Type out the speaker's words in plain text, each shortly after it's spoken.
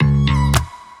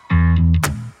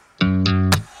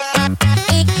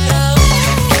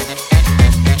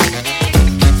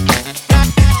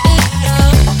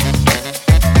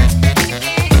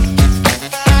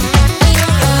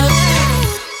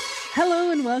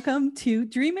welcome to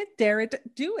Dream It, Dare It,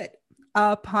 Do It,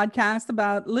 a podcast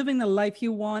about living the life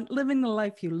you want, living the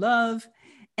life you love.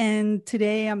 And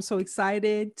today I'm so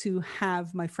excited to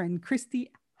have my friend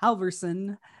Christy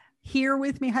Halverson here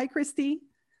with me. Hi, Christy.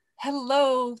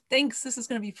 Hello. Thanks. This is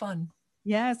going to be fun.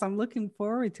 Yes, I'm looking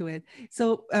forward to it.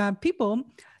 So,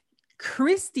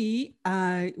 Christy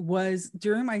was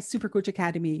during my Super Coach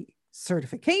Academy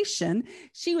certification,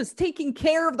 she was taking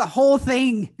care of the whole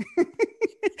thing.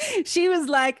 She was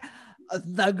like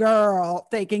the girl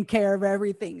taking care of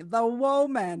everything, the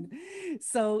woman.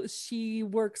 So she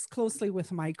works closely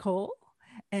with Michael,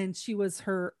 and she was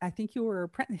I think you were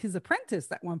his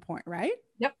apprentice at one point, right?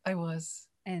 Yep, I was.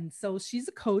 And so she's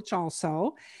a coach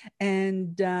also.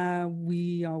 And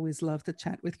we always love to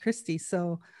chat with Christy.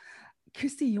 So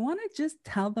Christy, you want to just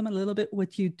tell them a little bit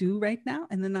what you do right now?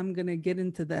 And then I'm going to get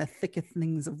into the thick of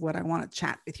things of what I want to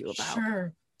chat with you about.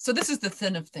 Sure. So this is the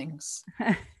thin of things.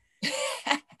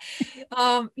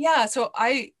 So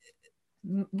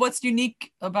what's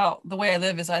unique about the way I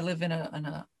live is I live in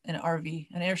an RV,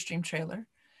 an Airstream trailer,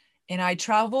 and I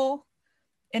travel.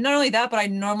 And not only that, but I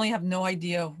normally have no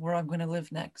idea where I'm going to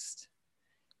live next.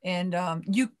 And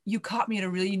you caught me at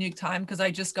a really unique time because I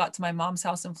just got to my mom's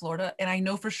house in Florida, and I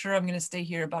know for sure I'm going to stay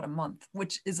here about a month,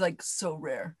 which is like so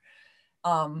rare.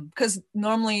 Because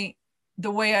normally the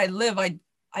way I live,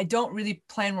 I don't really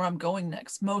plan where I'm going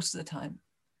next most of the time.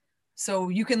 So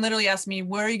you can literally ask me,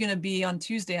 where are you going to be on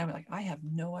Tuesday? I'm like, I have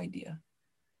no idea.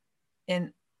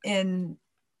 And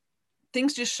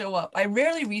things just show up. I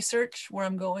rarely research where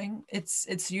I'm going.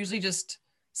 It's usually just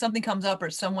something comes up or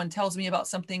someone tells me about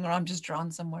something, or I'm just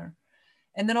drawn somewhere,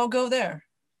 and then I'll go there,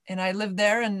 and I live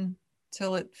there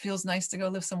until it feels nice to go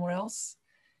live somewhere else.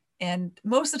 And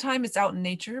most of the time it's out in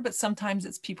nature, but sometimes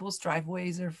it's people's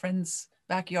driveways or friends'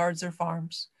 backyards or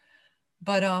farms.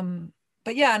 But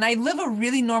yeah, and I live a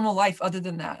really normal life other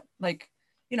than that. Like,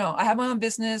 I have my own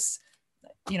business.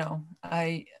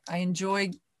 I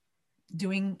enjoy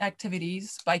doing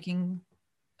activities, biking,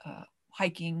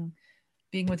 hiking,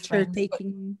 being with friends.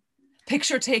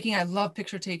 Picture taking. I love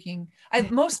picture taking.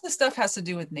 Most of the stuff has to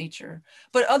do with nature.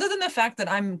 But other than the fact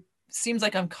that seems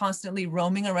like I'm constantly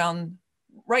roaming around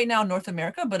right now, North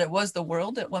America, but it was the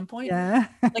world at one point. Yeah.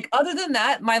 Like other than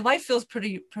that, my life feels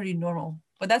pretty normal.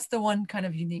 But that's the one kind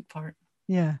of unique part.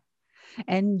 Yeah.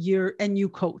 And you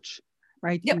coach,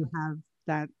 right? Yep. You have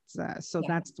that. That's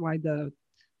why the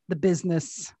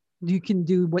business, you can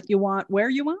do what you want, where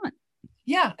you want.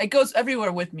 Yeah. It goes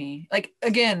everywhere with me. Like,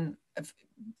 again,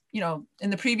 in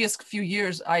the previous few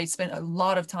years, I spent a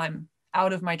lot of time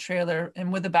out of my trailer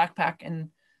and with a backpack and,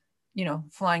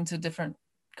 flying to different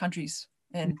countries.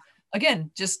 And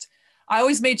again, I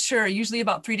always made sure, usually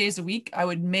about 3 days a week, I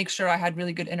would make sure I had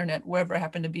really good internet wherever I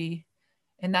happened to be.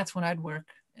 And that's when I'd work.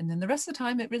 And then the rest of the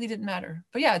time, it really didn't matter.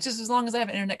 But yeah, just as long as I have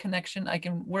an internet connection, I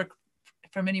can work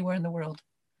from anywhere in the world.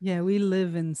 Yeah, we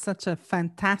live in such a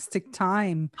fantastic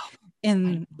time.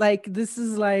 And like, this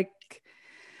is like,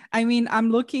 I mean, I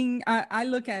look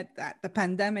at that, the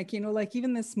pandemic, like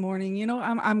even this morning,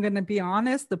 I'm going to be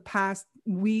honest, the past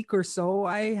week or so,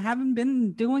 I haven't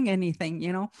been doing anything,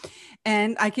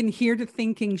 and I can hear the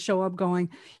thinking show up going,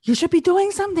 you should be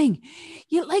doing something.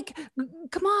 You like,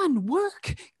 come on,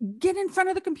 work, get in front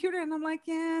of the computer. And I'm like,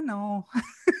 yeah, no,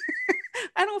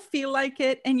 I don't feel like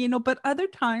it. And, but other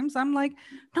times I'm like,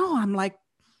 no,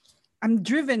 I'm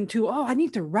driven to, I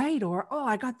need to write, or,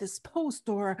 I got this post,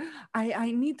 or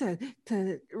I need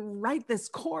to write this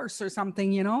course or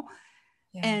something, Yeah.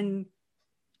 And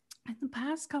in the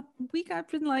past couple weeks, I've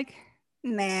been like,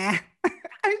 nah,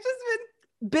 I've just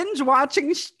been binge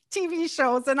watching TV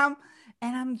shows, and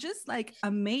I'm just like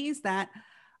amazed that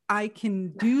I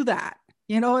can do that.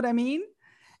 You know what I mean?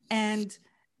 And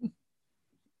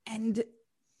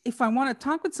if I want to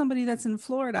talk with somebody that's in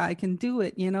Florida, I can do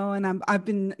it, and I've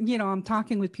been, I'm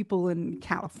talking with people in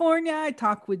California. I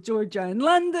talk with Georgia and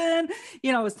London,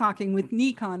 I was talking with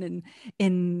Nikon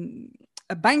in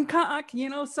Bangkok,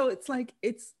 so it's like,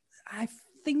 I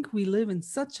think we live in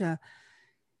such a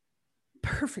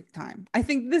perfect time. I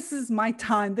think this is my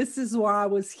time. This is why I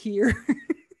was here.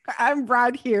 I'm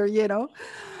brought here,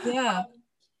 Yeah.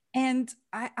 And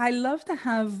I love to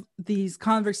have these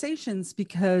conversations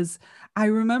because I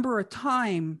remember a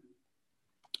time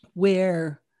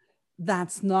where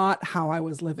that's not how I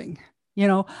was living.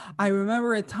 I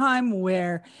remember a time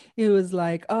where it was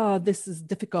like, oh, this is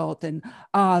difficult, and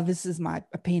this is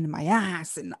a pain in my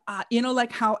ass. And,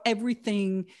 like how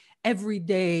everything every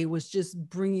day was just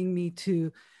bringing me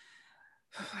to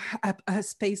a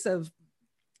space of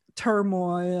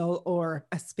turmoil or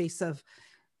a space of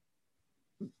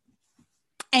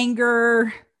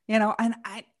anger, and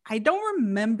I I don't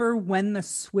remember when the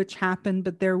switch happened,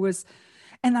 but there was,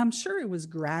 and I'm sure it was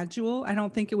gradual. I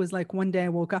don't think it was like one day I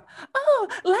woke up, oh,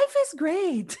 life is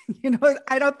great.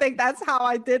 I don't think that's how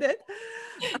I did it.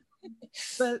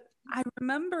 But I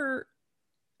remember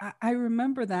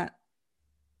that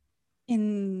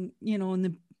in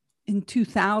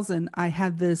 2000, I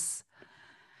had this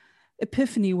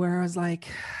epiphany where I was like,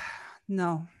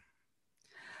 no,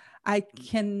 I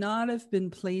cannot have been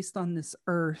placed on this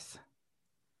earth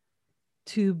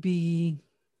to be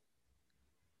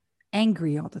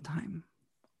angry all the time,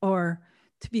 or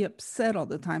to be upset all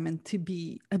the time, and to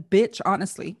be a bitch,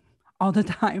 honestly, all the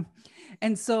time.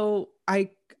 And so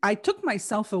I took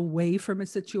myself away from a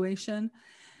situation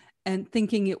and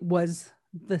thinking it was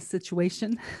the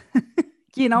situation.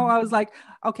 I was like,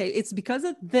 okay, it's because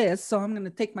of this, so I'm going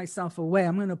to take myself away.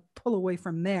 I'm going to pull away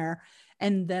from there,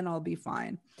 and then I'll be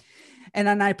fine. And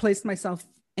then I placed myself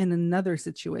in another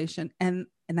situation, and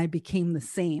I became the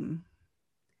same.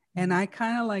 And I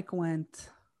kind of like went,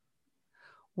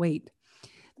 wait,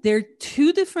 they're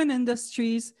two different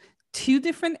industries, two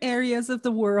different areas of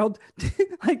the world,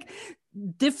 like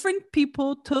different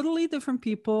people, totally different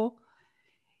people.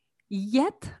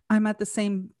 Yet I'm at the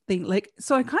same thing. Like,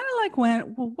 so I kind of like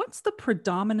went, well, what's the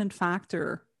predominant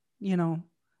factor,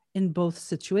 in both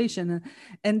situations?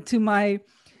 And to my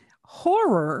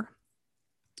horror,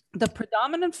 the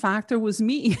predominant factor was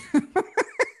me.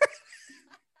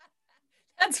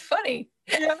 That's funny.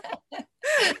 Yeah.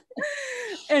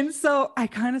 And so I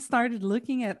kind of started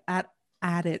looking at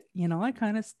it, I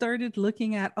kind of started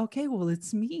looking at, okay, well,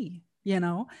 it's me,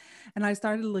 and I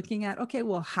started looking at, okay,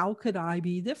 well, how could I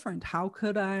be different? How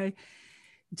could I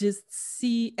just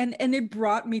see? And it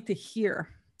brought me to here.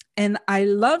 And I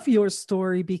love your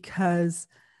story because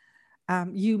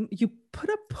you put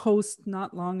a post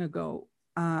not long ago.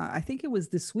 I think it was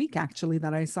this week actually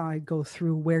that I saw it go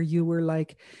through, where you were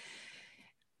like,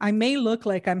 I may look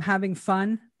like I'm having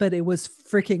fun, but it was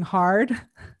freaking hard.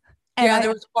 Yeah,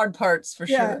 there was hard parts for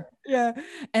sure. Yeah.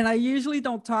 And I usually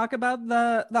don't talk about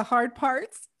the hard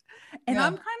parts. And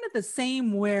I'm kind of the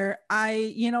same, where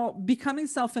becoming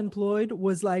self-employed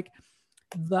was like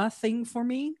the thing for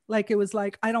me. Like, it was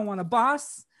like, I don't want a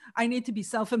boss. I need to be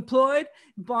self-employed.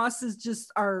 Bosses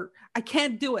just I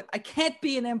can't do it. I can't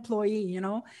be an employee,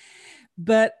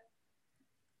 But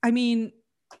I mean,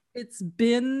 it's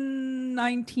been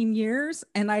 19 years,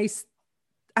 and I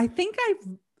think I've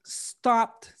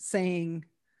stopped saying,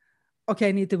 okay,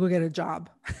 I need to go get a job.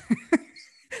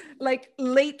 Like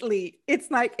lately,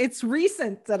 it's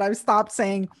recent that I've stopped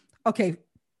saying, okay,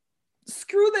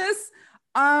 screw this,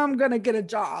 I'm gonna get a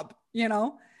job.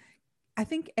 I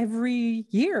think every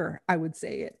year I would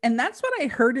say it. And that's what I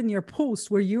heard in your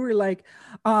post, where you were like,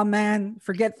 oh man,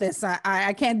 forget this,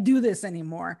 I can't do this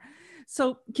anymore.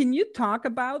 So can you talk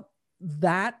about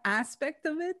that aspect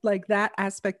of it, like that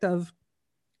aspect of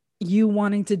you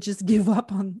wanting to just give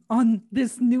up on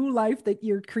this new life that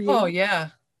you're creating? Oh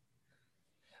yeah.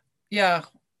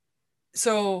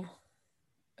 So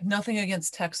nothing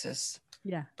against Texas,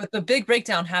 but the big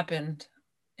breakdown happened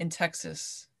in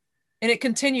Texas, and it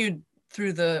continued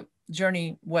through the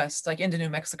journey west, like into New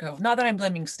Mexico. Not that I'm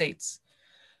blaming states,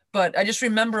 but I just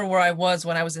remember where I was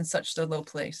when I was in such a low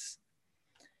place.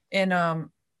 And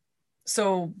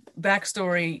so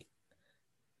backstory,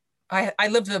 I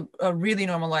lived a really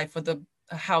normal life with a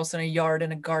house and a yard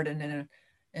and a garden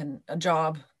and a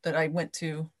job that I went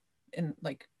to, and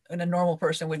a normal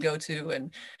person would go to,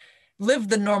 and lived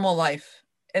the normal life.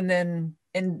 And then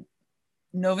in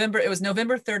November, it was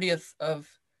November 30th of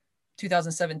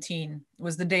 2017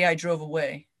 was the day I drove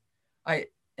away.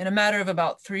 In a matter of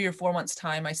about 3 or 4 months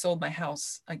time, I sold my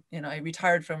house. I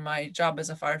retired from my job as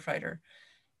a firefighter,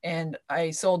 and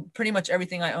I sold pretty much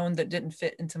everything I owned that didn't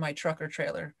fit into my truck or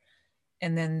trailer.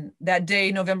 And then that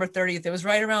day, November 30th, it was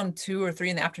right around 2 or 3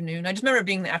 in the afternoon. I just remember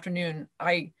being in the afternoon.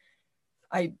 I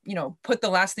put the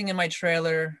last thing in my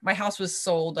trailer. My house was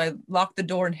sold. I locked the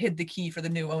door and hid the key for the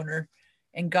new owner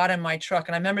and got in my truck.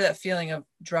 And I remember that feeling of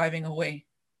driving away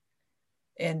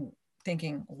and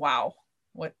thinking, wow,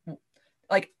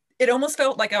 it almost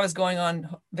felt like I was going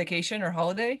on vacation or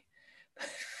holiday,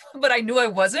 but I knew I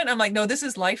wasn't. I'm like, no, this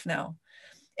is life now.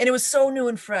 And it was so new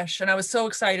and fresh. And I was so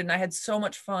excited and I had so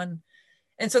much fun.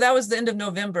 And so that was the end of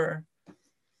November.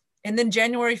 And then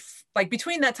January,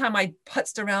 between that time, I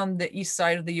putzed around the east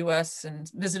side of the US and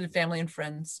visited family and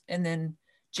friends. And then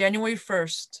January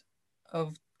 1st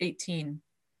of 18,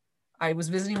 I was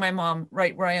visiting my mom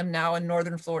right where I am now in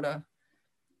Northern Florida.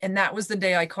 And that was the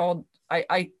day I called,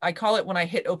 I call it when I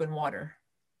hit open water.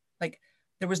 Like,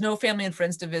 there was no family and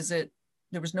friends to visit.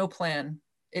 There was no plan.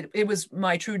 It was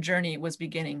my true journey was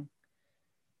beginning.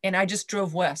 And I just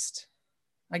drove west.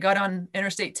 I got on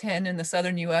Interstate 10 in the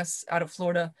southern US out of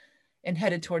Florida and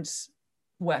headed towards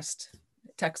west.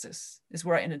 Texas is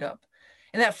where I ended up.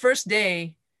 And that first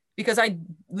day, because I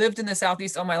lived in the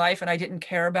Southeast all my life and I didn't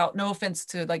care about, no offense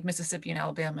to like Mississippi and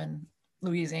Alabama and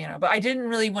Louisiana, but I didn't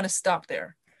really want to stop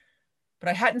there. But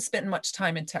I hadn't spent much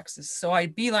time in Texas. So I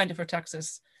beelined it for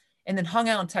Texas and then hung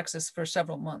out in Texas for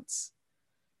several months.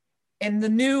 And the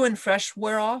new and fresh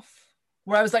wore off,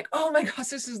 where I was like, oh my gosh,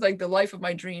 this is like the life of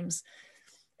my dreams.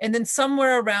 And then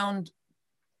somewhere around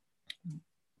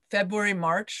February,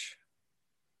 March,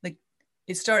 like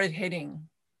it started hitting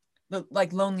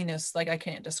like loneliness, like I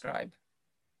can't describe,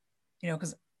 you know,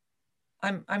 because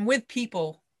I'm with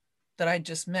people that I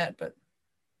just met, but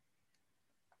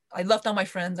I left all my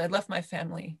friends, I left my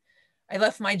family, I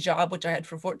left my job, which I had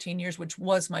for 14 years, which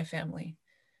was my family.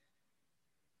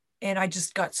 And I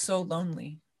just got so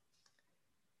lonely.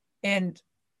 And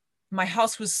my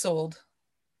house was sold.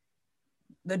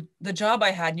 The job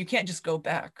I had, you can't just go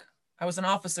back. I was an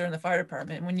officer in the fire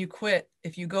department. And when you quit,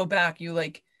 if you go back, you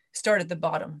like start at the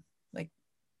bottom, like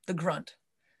the grunt.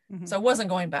 Mm-hmm. So I wasn't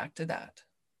going back to that.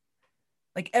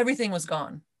 Like everything was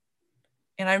gone.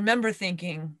 And I remember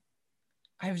thinking,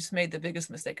 I've just made the biggest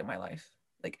mistake of my life.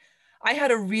 Like I had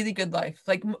a really good life.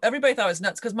 Like everybody thought I was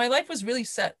nuts because my life was really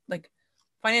set. Like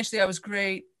financially, I was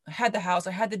great. I had the house,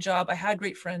 I had the job, I had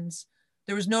great friends.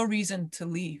 There was no reason to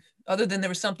leave other than there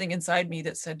was something inside me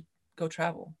that said, go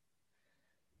travel.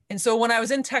 And so when I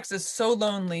was in Texas, so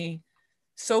lonely,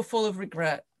 so full of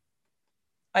regret,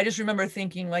 I just remember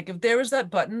thinking like, if there was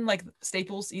that button, like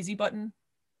Staples easy button,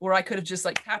 where I could have just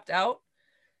like tapped out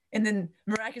and then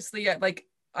miraculously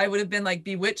I would have been like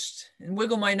bewitched and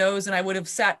wiggle my nose and I would have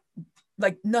sat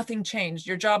like nothing changed.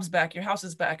 Your job's back, your house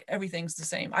is back, everything's the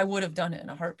same. I would have done it in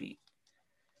a heartbeat.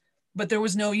 But there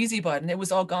was no easy button. It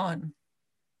was all gone.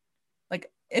 Like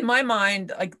in my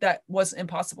mind, like that was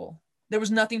impossible. There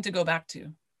was nothing to go back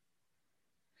to.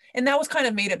 And that was kind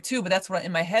of made up too, but that's what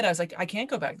in my head, I was like, I can't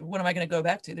go back. What am I going to go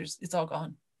back to? It's all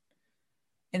gone.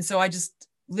 And so I just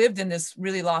lived in this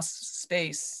really lost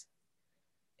space.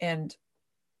 And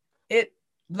it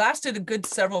lasted a good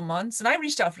several months. And I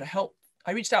reached out for help.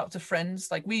 I reached out to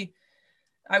friends. Like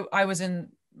I was in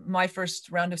my first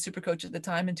round of Super Coach at the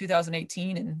time in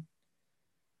 2018.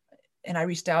 And I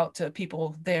reached out to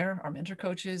people there, our mentor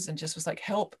coaches, and just was like,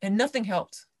 help. And nothing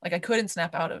helped. Like I couldn't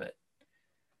snap out of it.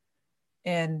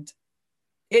 And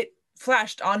it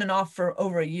flashed on and off for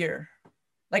over a year.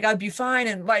 Like I'd be fine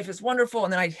and life is wonderful.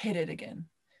 And then I'd hit it again.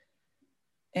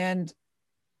 And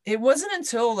it wasn't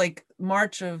until like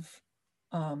March of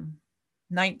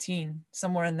 19,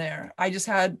 somewhere in there, I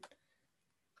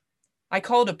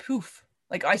called a poof.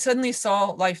 Like I suddenly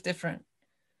saw life different.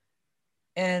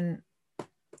 And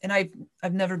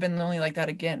I've never been lonely like that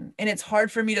again. And it's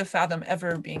hard for me to fathom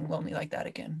ever being lonely like that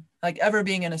again, like ever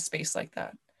being in a space like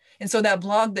that. And so that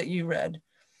blog that you read,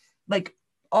 like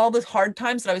all the hard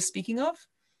times that I was speaking of,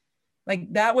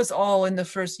 like that was all in the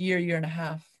first year and a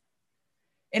half.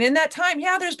 And in that time,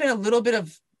 yeah, there's been a little bit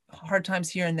of hard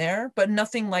times here and there, but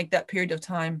nothing like that period of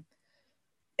time.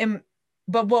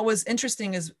 But what was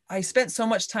interesting is I spent so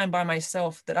much time by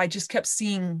myself that I just kept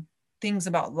seeing things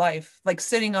about life, like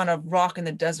sitting on a rock in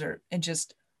the desert and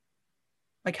just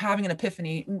like having an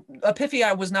epiphany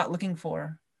I was not looking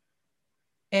for.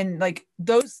 And like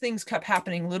those things kept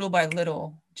happening little by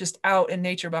little, just out in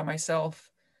nature by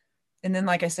myself. And then,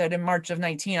 like I said, in March of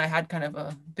 19, I had kind of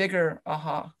a bigger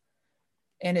aha,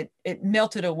 and it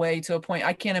melted away to a point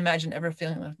I can't imagine ever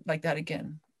feeling like that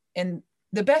again. And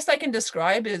the best I can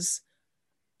describe is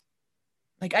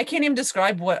like, I can't even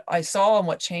describe what I saw and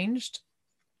what changed,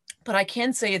 but I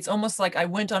can say it's almost like I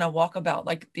went on a walkabout,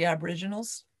 like the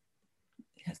Aboriginals.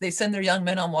 They send their young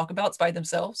men on walkabouts by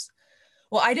themselves.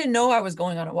 Well, I didn't know I was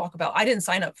going on a walkabout. I didn't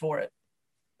sign up for it.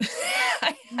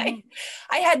 I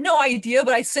had no idea,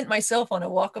 but I sent myself on a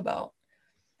walkabout.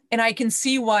 And I can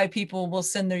see why people will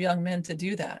send their young men to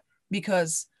do that.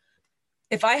 Because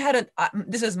if I had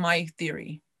this is my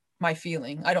theory, my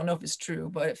feeling. I don't know if it's true,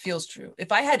 but it feels true.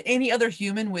 If I had any other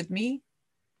human with me,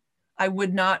 I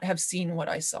would not have seen what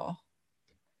I saw.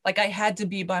 Like I had to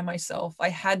be by myself. I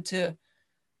had to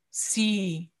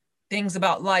see things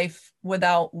about life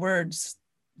without words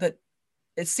that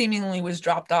it seemingly was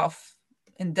dropped off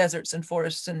in deserts and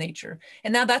forests and nature.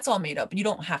 And now that's all made up. You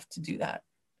don't have to do that.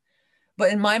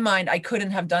 But in my mind, I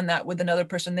couldn't have done that with another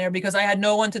person there because I had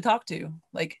no one to talk to.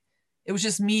 Like it was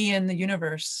just me and the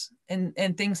universe, and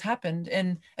things happened.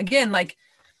 And again, like,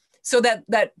 so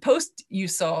that post you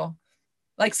saw,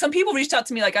 like some people reached out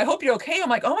to me like, I hope you're okay. I'm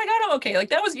like, oh my God, I'm okay. Like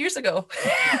that was years ago.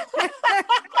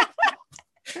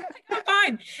 I'm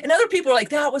fine. And other people are like,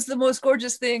 that was the most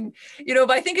gorgeous thing, you know,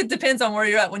 but I think it depends on where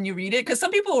you're at when you read it. Cause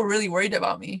some people were really worried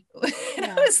about me. And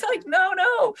I was like,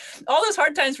 no, all those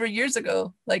hard times were years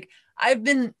ago. Like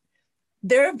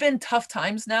there have been tough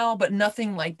times now, but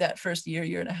nothing like that first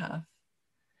year and a half.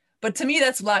 But to me,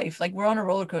 that's life. Like we're on a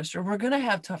roller coaster. We're going to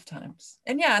have tough times.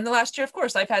 And yeah, in the last year, of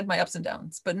course, I've had my ups and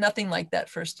downs, but nothing like that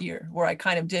first year where I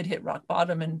kind of did hit rock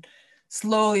bottom and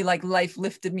slowly like life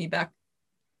lifted me back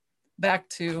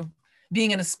to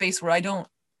being in a space where I don't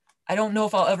know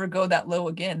if I'll ever go that low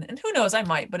again. And who knows, I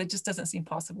might, but it just doesn't seem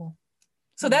possible.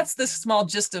 So that's the small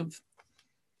gist of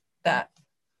that.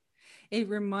 It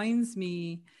reminds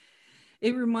me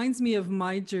of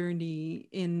my journey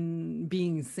in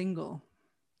being single.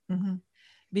 Mm-hmm.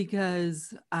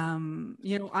 Because,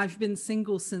 you know, I've been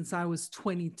single since I was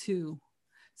 22.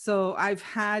 So I've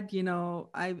had, you know,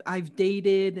 I've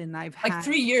dated and I've had like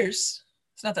 3 years.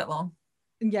 It's not that long.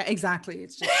 Yeah, exactly.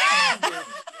 It's just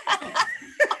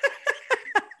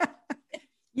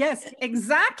yes,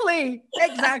 exactly.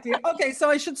 Okay, so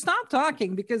I should stop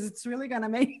talking because it's really gonna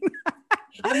make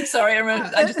I'm sorry,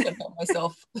 I just can't help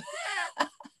myself.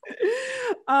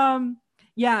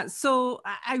 Yeah, so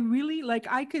I really like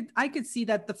I could see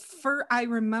that I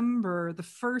remember the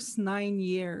first 9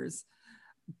 years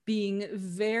being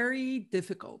very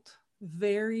difficult,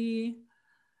 very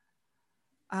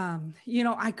you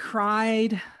know, I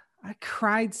cried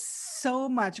so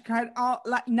much. I cried all,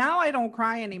 like, now I don't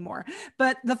cry anymore,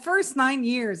 but the first 9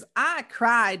 years I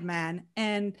cried, man.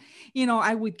 And, you know,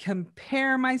 I would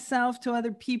compare myself to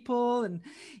other people. And,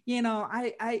 you know,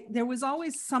 there was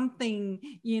always something,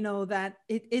 you know, that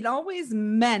it always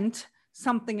meant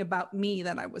something about me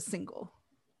that I was single,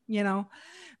 you know,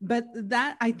 but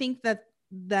that, I think that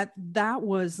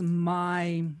was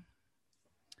my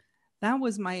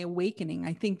awakening.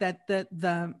 I think that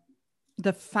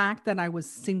the fact that I was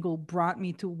single brought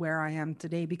me to where I am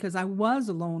today, because I was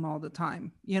alone all the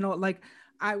time. You know, like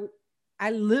I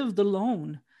lived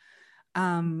alone.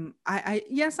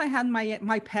 Yes, I had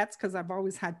my pets, because I've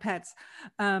always had pets.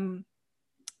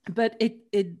 But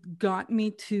it got me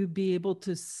to be able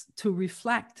to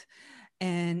reflect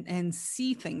and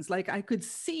see things. Like I could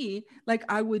see, like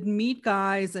I would meet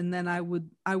guys and then I would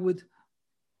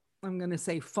I'm going to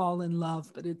say fall in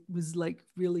love, but it was like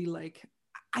really like,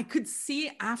 I could see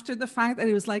after the fact that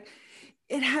it was like,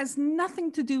 it has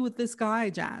nothing to do with this guy,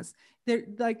 Jazz. They're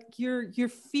like, you're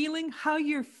feeling how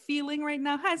you're feeling right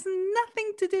now has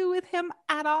nothing to do with him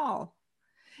at all.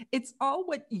 It's all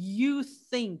what you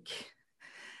think,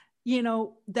 you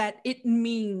know, that it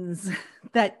means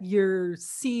that you're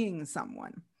seeing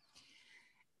someone.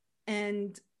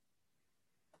 And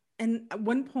at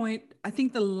one point, I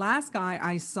think the last guy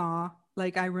I saw,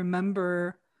 like, I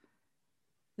remember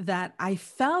that I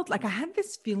felt like I had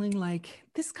this feeling like,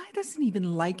 this guy doesn't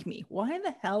even like me. Why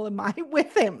the hell am I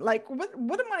with him? Like, what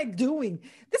am I doing?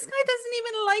 This guy doesn't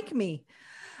even like me.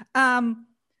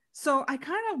 So I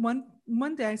kind of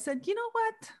one day I said, you know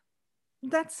what?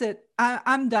 That's it.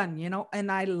 I'm done, you know?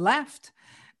 And I left,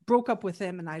 broke up with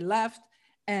him, and I left,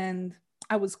 and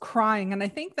I was crying. And I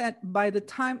think that by the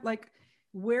time, like,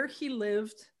 where he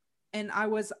lived, and I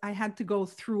had to go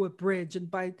through a bridge,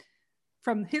 and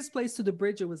from his place to the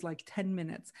bridge, it was like 10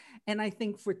 minutes. And I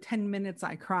think for 10 minutes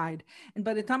I cried. And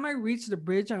by the time I reached the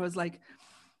bridge, I was like,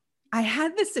 I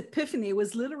had this epiphany. It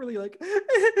was literally like,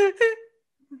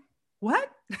 what?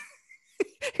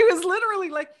 It was literally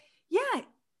like,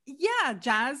 yeah,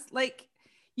 Jazz, like,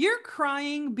 you're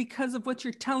crying because of what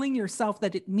you're telling yourself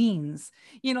that it means.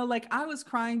 You know, like I was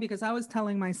crying because I was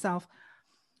telling myself,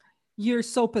 you're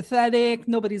so pathetic.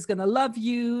 Nobody's going to love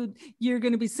you. You're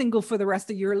going to be single for the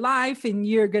rest of your life, and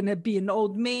you're going to be an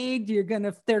old maid. They're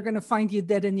going to find you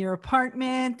dead in your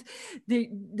apartment.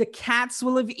 The cats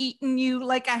will have eaten you.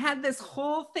 Like I had this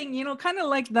whole thing, you know, kind of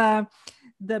like the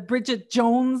Bridget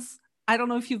Jones. I don't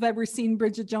know if you've ever seen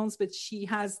Bridget Jones, but she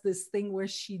has this thing where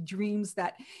she dreams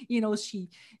that, you know,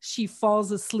 she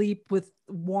falls asleep with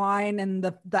wine, and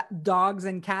the dogs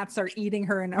and cats are eating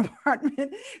her in an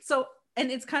apartment. So, and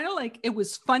it's kind of like, it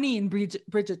was funny in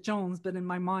Bridget Jones, but in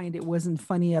my mind, it wasn't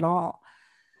funny at all.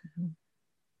 Mm-hmm.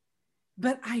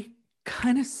 But I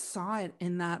kind of saw it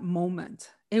in that moment.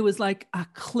 It was like a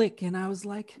click, and I was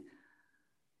like,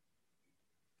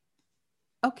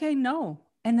 okay, no.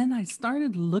 And then I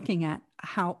started looking at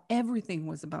how everything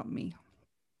was about me.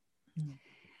 Mm-hmm.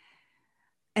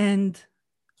 And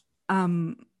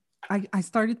I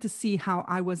started to see how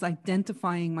I was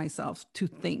identifying myself to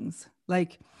things.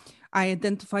 Like, I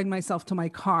identified myself to my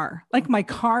car, like my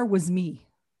car was me,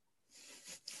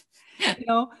 you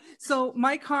know? So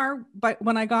my car, but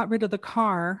when I got rid of the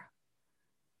car,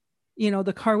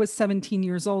 the car was 17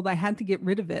 years old. I had to get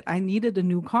rid of it. I needed a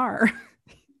new car.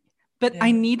 But Yeah.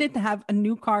 I needed to have a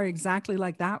new car exactly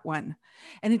like that one.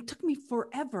 And it took me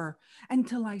forever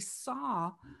until I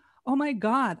saw, oh my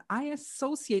God, I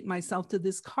associate myself to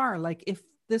this car. Like if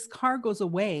this car goes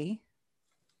away,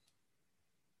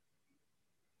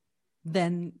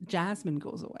 then Jasmine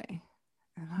goes away.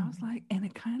 And I was like, and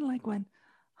it kind of like went,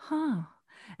 huh.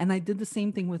 And I did the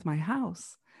same thing with my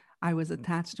house. I was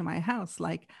attached to my house.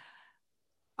 Like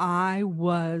I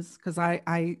was, because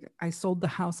I sold the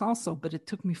house also, but it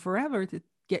took me forever to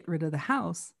get rid of the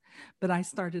house. But I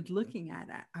started looking at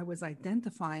it. I was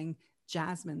identifying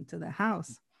Jasmine to the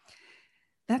house.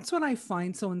 That's what I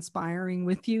find so inspiring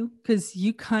with you, because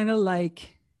you kind of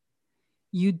like,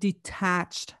 you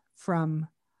detached from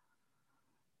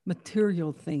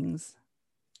material things.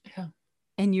 Yeah.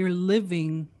 And you're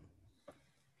living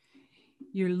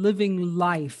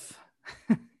life.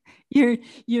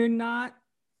 you're not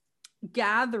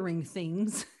gathering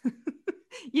things,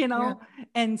 Yeah.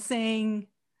 and saying,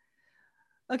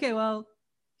 okay, well,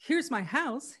 here's my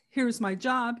house, here's my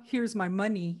job, here's my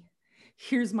money,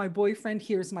 here's my boyfriend,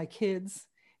 here's my kids,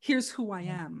 here's who I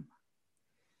am.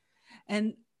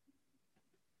 And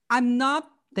I'm not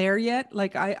there yet.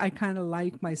 Like I kind of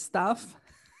like my stuff.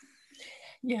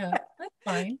 Yeah, that's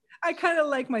fine. I kind of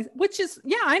like which is,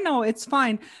 yeah, I know it's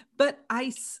fine. But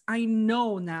I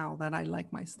know now that I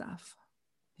like my stuff.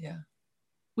 Yeah.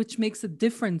 Which makes a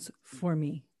difference for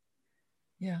me.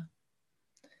 Yeah.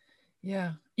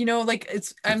 Yeah. Like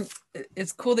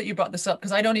it's cool that you brought this up,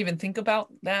 because I don't even think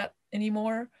about that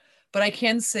anymore. But I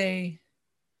can say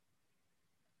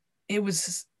it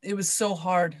was so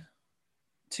hard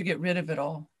to get rid of it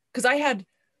all. Because I had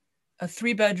a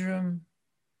 3-bedroom,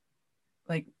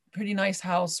 like pretty nice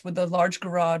house with a large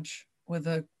garage on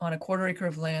a 1/4 acre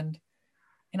of land.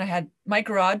 And my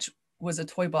garage was a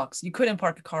toy box. You couldn't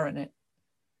park a car in it.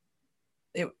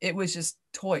 It was just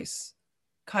toys,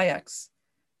 kayaks,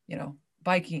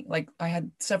 biking. Like I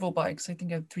had several bikes. I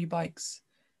think I had 3 bikes,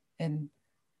 and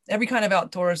every kind of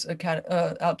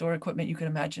outdoor equipment you can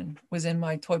imagine was in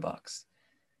my toy box.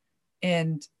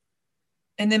 And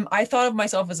then I thought of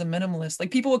myself as a minimalist.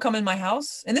 Like people would come in my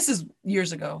house, and this is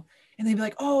years ago, and they'd be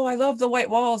like, "Oh, I love the white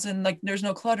walls and like there's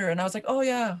no clutter." And I was like, "Oh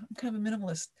yeah, I'm kind of a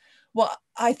minimalist." Well,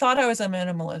 I thought I was a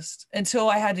minimalist until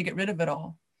I had to get rid of it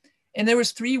all. And there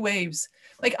was 3 waves.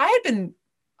 Like I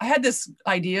had this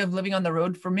idea of living on the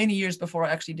road for many years before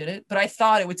I actually did it, but I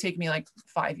thought it would take me like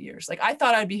 5 years. Like I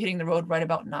thought I'd be hitting the road right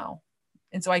about now.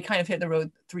 And so I kind of hit the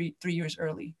road 3 years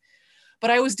early.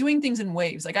 But I was doing things in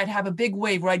waves. Like I'd have a big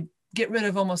wave where I'd get rid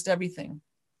of almost everything,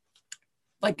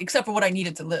 like except for what I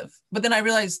needed to live. But then I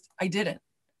realized I didn't.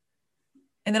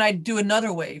 And then I'd do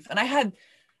another wave. And I had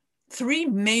 3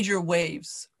 major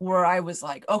waves where I was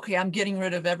like, okay, I'm getting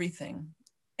rid of everything.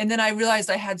 And then I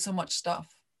realized I had so much stuff.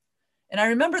 And I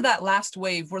remember that last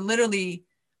wave where literally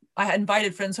I had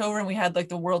invited friends over and we had like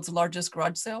the world's largest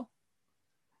garage sale.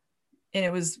 And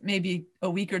it was maybe a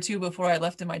week or 2 before I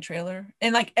left in my trailer.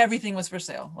 And like everything was for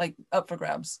sale, like up for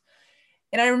grabs.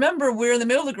 And I remember we were in the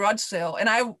middle of the garage sale, and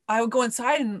I would go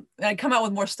inside and I'd come out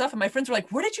with more stuff. And my friends were like,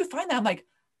 "Where did you find that?" I'm like,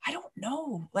 "I don't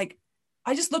know. Like,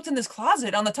 I just looked in this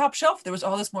closet on the top shelf. There was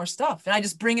all this more stuff." And I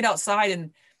just bring it outside.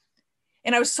 And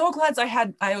I was so glad I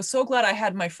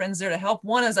had my friends there to help.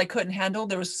 One, as I couldn't handle,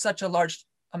 there was such a large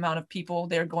amount of people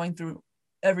there going through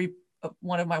every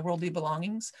one of my worldly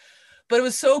belongings. But it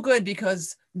was so good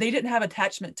because they didn't have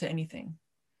attachment to anything.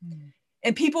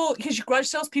 And people, because garage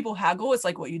sales, people haggle. It's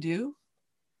like what you do.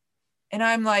 And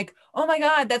I'm like, "Oh my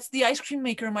God, that's the ice cream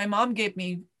maker my mom gave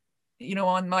me,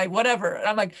 on my whatever." And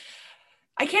I'm like,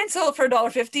 "I can't sell it for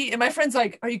 $1.50." And my friend's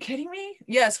like, "Are you kidding me?"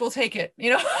 "Yes, we'll take it."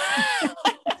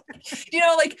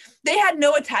 Like they had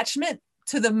no attachment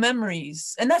to the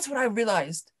memories. And that's what I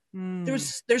realized.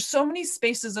 There's so many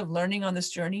spaces of learning on this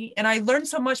journey. And I learned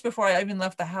so much before I even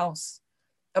left the house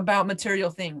about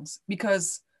material things,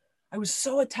 because I was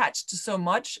so attached to so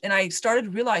much. And I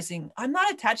started realizing I'm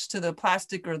not attached to the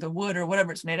plastic or the wood or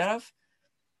whatever it's made out of.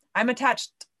 I'm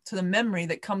attached to the memory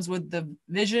that comes with the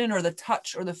vision or the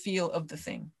touch or the feel of the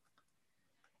thing.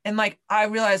 And like, I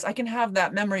realized I can have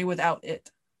that memory without it.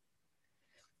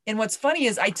 And what's funny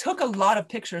is I took a lot of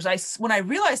pictures. When I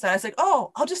realized that, I was like,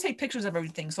 "Oh, I'll just take pictures of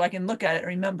everything so I can look at it and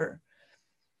remember."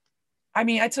 I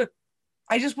mean, I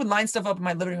just would line stuff up in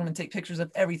my living room and take pictures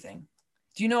of everything.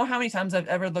 Do you know how many times I've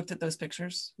ever looked at those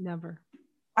pictures? Never.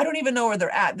 I don't even know where they're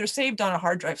at. They're saved on a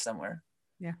hard drive somewhere.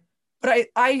 Yeah. But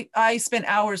I spent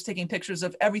hours taking pictures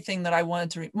of everything that I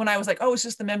wanted to. When I was like, "Oh, it's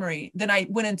just the memory." Then I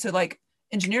went into like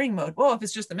engineering mode. Well, if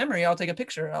it's just the memory, I'll take a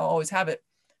picture. I'll always have it.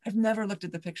 I've never looked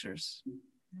at the pictures.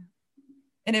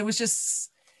 And it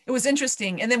was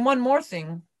interesting. And then one more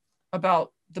thing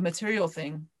about the material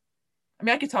thing. I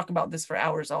mean, I could talk about this for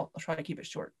hours. I'll try to keep it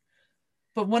short.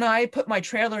 But when I put my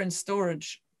trailer in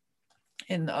storage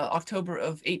in October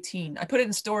of 18, I put it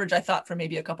in storage, I thought, for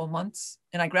maybe a couple months.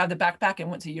 And I grabbed a backpack and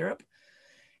went to Europe.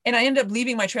 And I ended up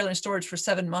leaving my trailer in storage for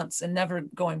 7 months and never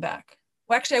going back.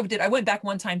 Well, actually, I did. I went back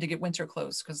one time to get winter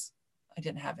clothes because I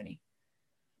didn't have any.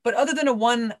 But other than a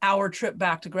 1 hour trip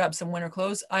back to grab some winter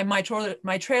clothes, my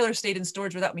trailer stayed in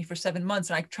storage without me for 7 months.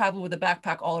 And I traveled with a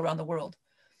backpack all around the world.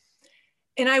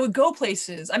 And I would go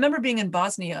places. I remember being in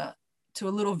Bosnia to a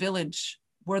little village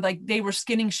where like they were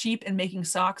skinning sheep and making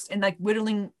socks and like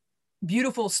whittling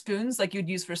beautiful spoons like you'd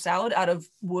use for salad out of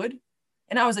wood.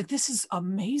 And I was like, this is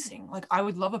amazing. Like I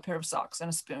would love a pair of socks and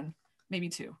a spoon, maybe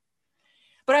 2.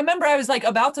 But I remember I was like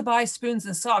about to buy spoons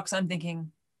and socks. I'm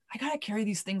thinking, I gotta carry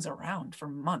these things around for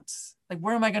months. Like,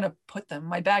 where am I gonna put them?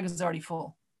 My bag is already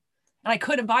full. And I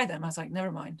couldn't buy them. I was like,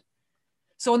 never mind.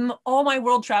 So in all my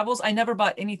world travels, I never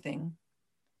bought anything.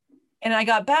 And I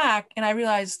got back and I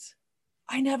realized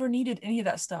I never needed any of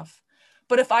that stuff.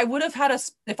 But if I would have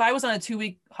if I was on a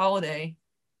 2-week holiday,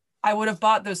 I would have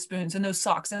bought those spoons and those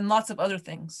socks and lots of other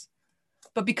things.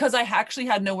 But because I actually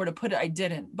had nowhere to put it, I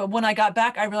didn't. But when I got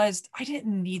back, I realized I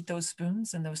didn't need those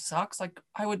spoons and those socks. Like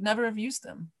I would never have used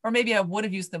them. Or maybe I would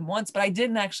have used them once, but I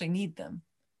didn't actually need them.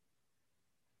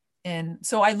 And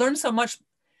so I learned so much.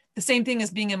 The same thing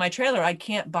as being in my trailer. I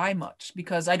can't buy much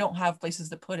because I don't have places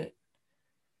to put it.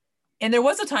 And there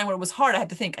was a time where it was hard. I had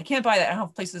to think, I can't buy that. I don't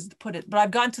have places to put it. But I've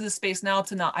gotten to the space now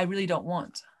to not, I really don't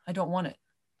want. I don't want it.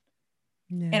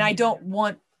 Yeah. And I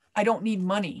don't need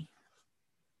money.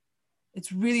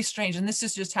 It's really strange. And this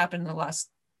just happened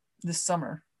this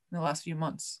summer, in the last few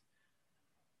months,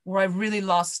 where I've really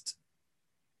lost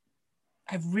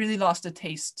a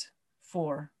taste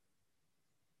for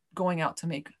going out to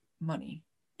make money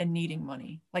and needing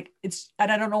money. Like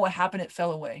and I don't know what happened. It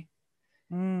fell away.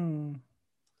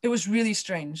 It was really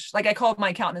strange. Like I called my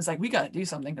accountant and was like, we got to do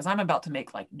something because I'm about to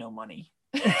make like no money.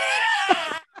 It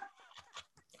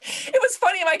was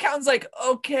funny. My accountant's like,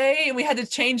 okay. And we had to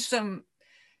change some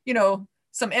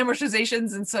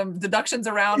amortizations and some deductions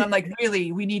around. I'm like,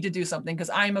 really, we need to do something because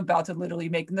I'm about to literally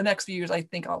make, in the next few years, I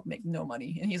think I'll make no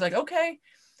money. And he's like, okay.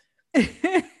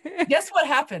 Guess what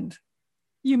happened?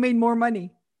 You made more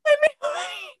money. I made more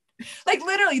money. Like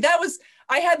literally,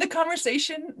 I had the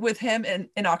conversation with him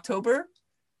in October.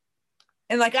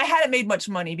 And like, I hadn't made much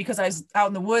money because I was out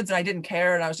in the woods and I didn't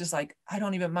care. And I was just like, I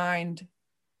don't even mind.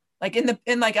 Like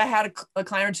I had a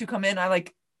client or two come in. I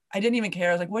didn't even care.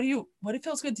 I was like, what it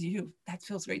feels good to you? That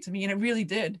feels great to me. And it really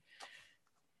did.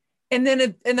 And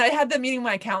then I had that meeting with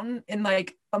my accountant, and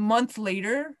like a month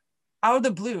later, out of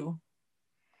the blue,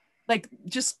 like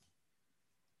just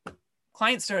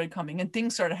clients started coming and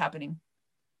things started happening.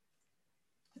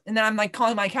 And then I'm like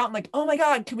calling my accountant, like, oh my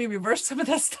God, can we reverse some of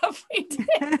that stuff we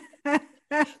did?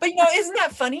 But isn't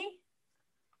that funny?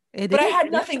 But I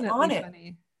had nothing on it.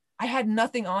 Funny. I had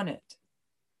nothing on it.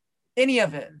 Any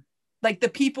of it. Like the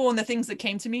people and the things that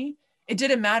came to me, it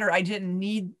didn't matter. I didn't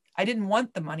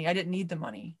want the money. I didn't need the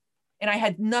money. And I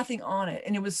had nothing on it.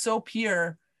 And it was so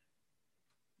pure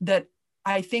that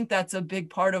I think that's a big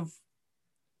part of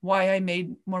why I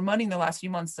made more money in the last few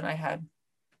months than I had.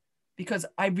 Because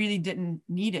I really didn't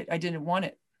need it. I didn't want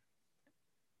it.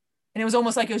 And it was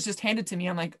almost like it was just handed to me.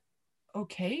 I'm like,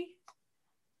 okay.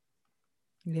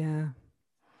 Yeah.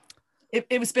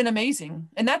 It was been amazing.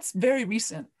 And that's very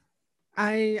recent.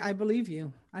 I believe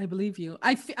you. I believe you.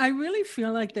 I really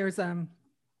feel like there's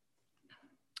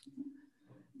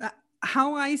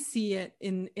how I see it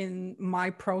in my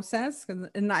process,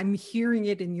 and I'm hearing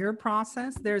it in your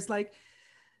process. There's like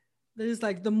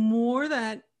the more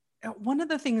that one of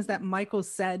the things that Michael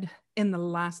said in the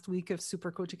last week of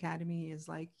Super Coach Academy is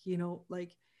like,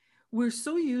 like we're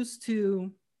so used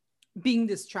to being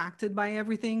distracted by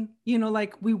everything,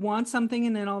 like we want something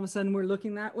and then all of a sudden we're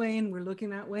looking that way and we're looking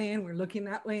that way and we're looking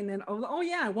that way and then oh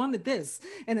yeah, I wanted this,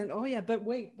 and then oh yeah, but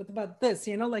wait, what about this?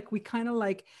 Like we kind of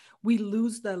like we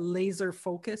lose the laser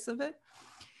focus of it.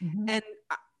 Mm-hmm. And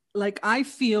like I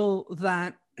feel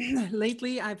that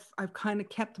lately I've kind of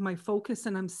kept my focus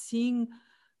and I'm seeing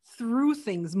through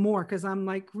things more because I'm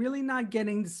like really not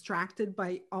getting distracted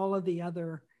by all of the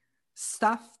other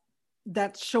stuff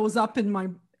that shows up in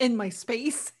my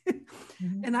space.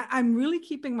 Mm-hmm. And I'm really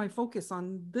keeping my focus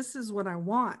on this is what I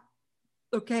want.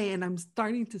 Okay. And I'm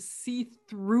starting to see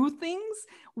through things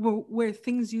where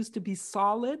things used to be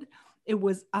solid. It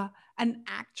was an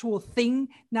actual thing.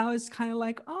 Now it's kind of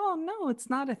like, oh no, it's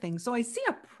not a thing. So I see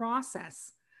a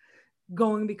process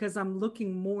going because I'm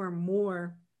looking more and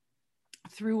more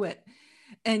through it.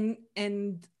 and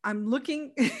I'm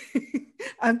looking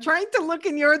I'm trying to look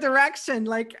in your direction.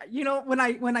 Like, you know, when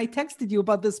I texted you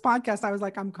about this podcast, I was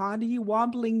like, I'm kind of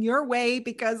wobbling your way,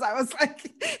 because I was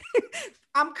like,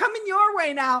 I'm coming your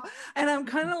way now. And I'm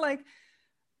kind of like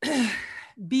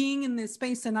being in this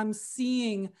space, and I'm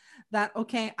seeing that,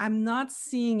 okay, I'm not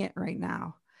seeing it right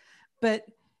now, but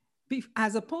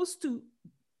as opposed to,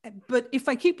 but if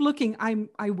I keep looking,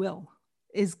 I will,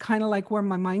 is kind of like where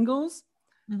my mind goes.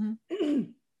 Mm-hmm.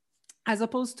 As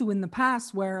opposed to in the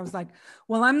past where I was like,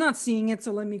 well, I'm not seeing it,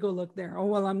 so let me go look there. Oh,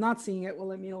 well, I'm not seeing it. Well,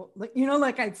 let me, you know,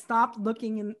 like I'd stopped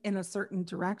looking in a certain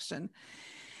direction.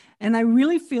 And I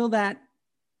really feel that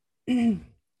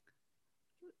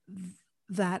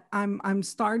that I'm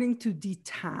starting to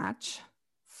detach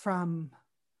from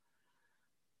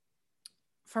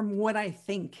what I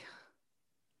think,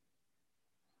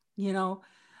 you know.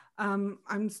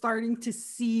 I'm starting to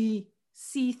see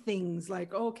things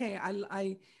like, okay, I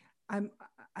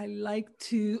like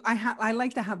to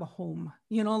have a home,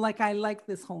 you know, like I like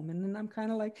this home. And then I'm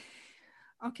kind of like,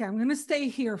 okay, I'm going to stay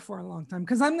here for a long time,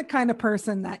 because I'm the kind of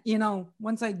person that, you know,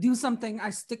 once I do something, I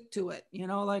stick to it, you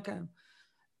know, like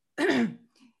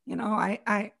you know,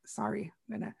 sorry,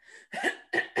 I'm gonna,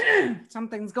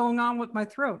 something's going on with my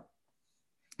throat.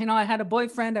 You know, I had a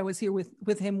boyfriend. I was here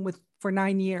with him for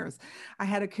 9 years. I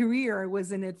had a career. I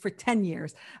was in it for 10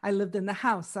 years. I lived in the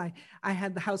house. I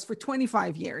had the house for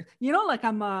 25 years. You know, like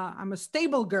I'm a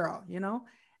stable girl, you know,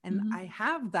 and mm-hmm. I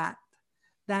have that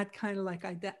kind of like,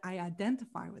 I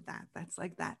identify with that. That's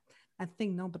like that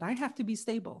thing. No, but I have to be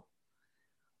stable.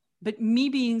 But me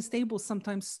being stable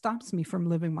sometimes stops me from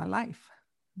living my life.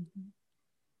 Mm-hmm.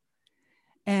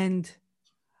 And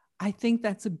I think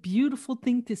that's a beautiful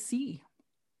thing to see.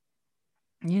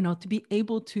 You know, to be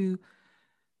able to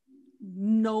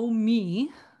know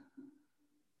me,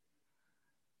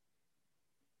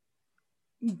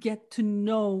 get to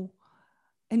know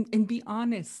and be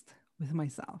honest with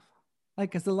myself.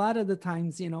 Like, because a lot of the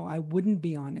times, you know, I wouldn't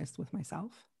be honest with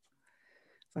myself.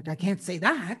 It's like, I can't say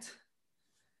that.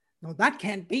 No, that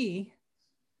can't be.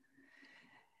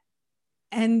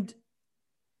 And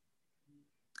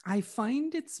I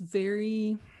find it's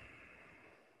very...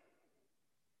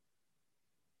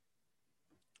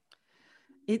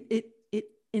 It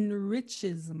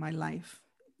enriches my life.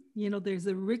 You know, there's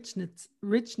a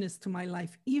richness to my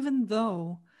life, even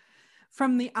though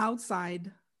from the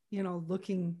outside, you know,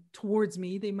 looking towards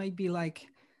me, they might be like,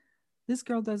 this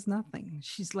girl does nothing.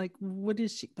 She's like, what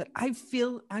is she? But I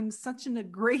feel I'm such in a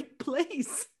great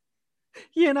place,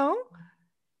 you know?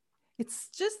 It's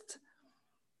just,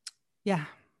 yeah.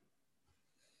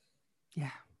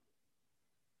 Yeah.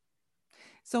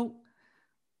 So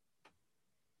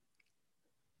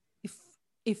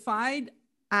if I'd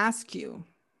ask you,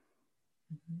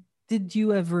 mm-hmm. did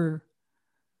you ever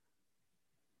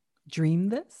dream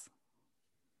this?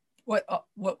 What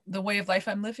the way of life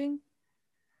I'm living?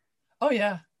 Oh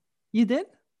yeah. You did?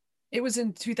 It was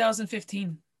in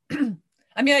 2015.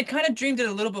 I mean, I kind of dreamed it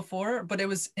a little before, but it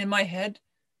was in my head.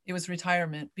 It was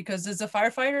retirement, because as a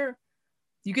firefighter,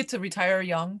 you get to retire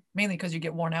young, mainly because you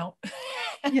get worn out.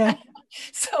 Yeah.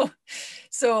 So,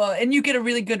 and you get a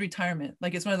really good retirement.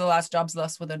 Like, it's one of the last jobs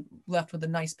left with a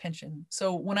nice pension.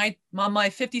 So when on my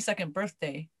 52nd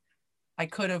birthday, I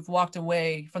could have walked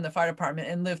away from the fire department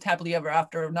and lived happily ever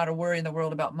after, not a worry in the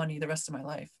world about money the rest of my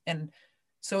life. And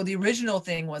so the original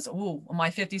thing was, on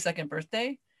my 52nd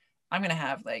birthday, I'm going to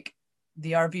have like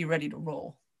the RV ready to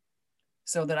roll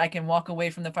so that I can walk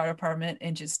away from the fire department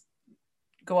and just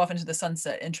go off into the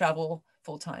sunset and travel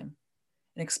full time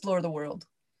and explore the world.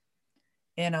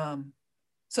 And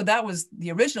so that was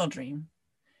the original dream.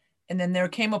 And then there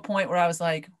came a point where I was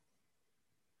like,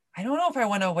 I don't know if I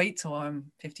want to wait till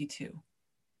I'm 52.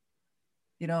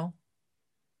 You know,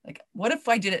 like, what if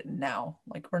I did it now?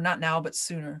 Like, or not now, but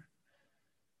sooner.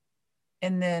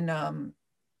 And then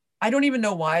I don't even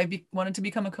know why I wanted to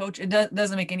become a coach. It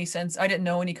doesn't make any sense. I didn't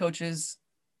know any coaches.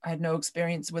 I had no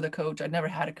experience with a coach. I'd never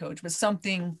had a coach, but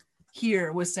something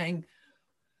here was saying,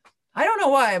 I don't know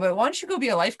why, but why don't you go be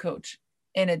a life coach?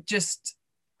 And it just,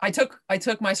 I took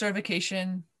my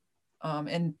certification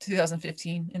in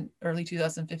 2015, in early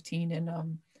 2015.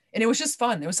 And it was just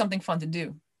fun. It was something fun to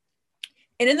do.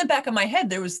 And in the back of my head,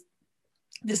 there was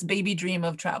this baby dream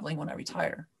of traveling when I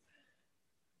retire.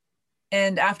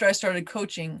 And after I started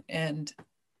coaching, and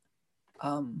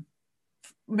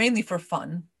mainly for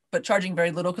fun, but charging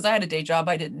very little because I had a day job,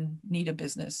 I didn't need a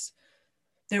business.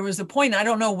 There was a point, I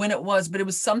don't know when it was, but it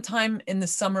was sometime in the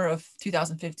summer of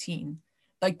 2015,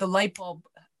 like the light bulb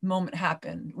moment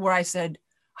happened where I said,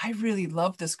 I really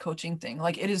love this coaching thing.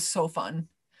 Like, it is so fun.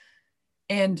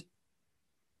 And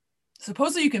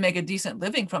supposedly you can make a decent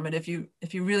living from it if you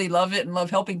really love it and love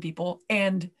helping people.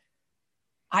 And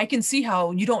I can see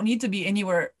how you don't need to be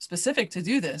anywhere specific to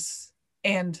do this.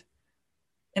 And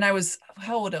I was,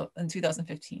 how old in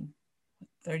 2015?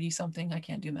 30 something. I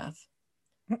can't do math.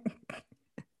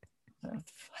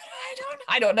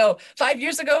 I don't know. 5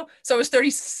 years ago. So I was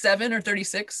 37 or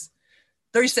 36.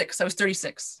 36. I was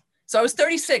 36. So I was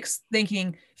 36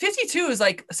 thinking 52 is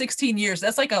like 16 years.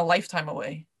 That's like a lifetime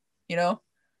away, you know?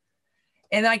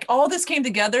 And like all this came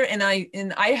together, and I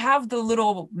have the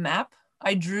little map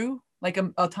I drew, like a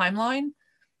timeline,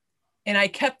 and I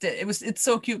kept it. It's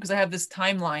so cute because I have this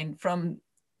timeline from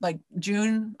like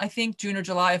June, I think June or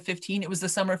July of 15. It was the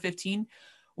summer of 15,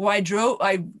 where I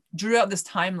drew out this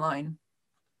timeline,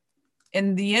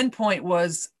 and the end point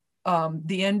was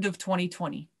the end of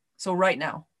 2020. So right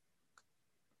now,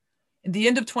 and the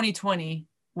end of 2020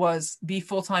 was be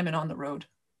full-time and on the road,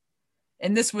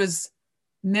 and this was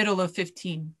middle of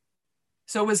 15.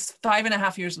 So it was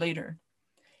 5.5 years later.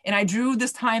 And I drew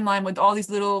this timeline with all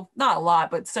these little, not a lot,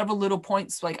 but several little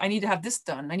points. Like I need to have this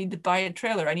done. I need to buy a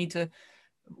trailer. I need to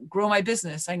grow my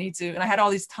business. And I had all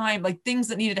these like things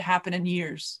that needed to happen in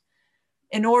years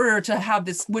in order to have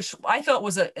this, which I felt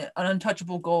was an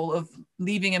untouchable goal of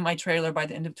leaving in my trailer by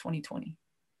the end of 2020.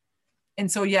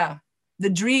 And so, yeah, the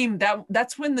dream,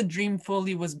 that's when the dream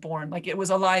fully was born. Like it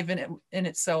was alive in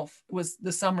itself. It was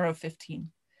the summer of 15,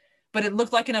 but it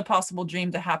looked like an impossible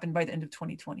dream to happen by the end of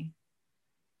 2020.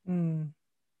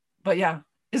 But yeah,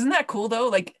 isn't that cool though?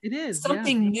 Like it is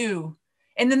something new.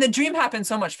 And then the dream happened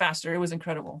so much faster. It was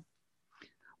incredible.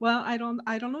 Well, I don't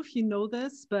know if you know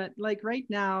this, but like right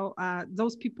now,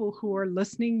 those people who are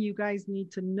listening, you guys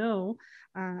need to know,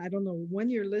 I don't know when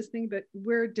you're listening, but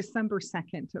we're December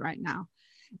 2nd right now.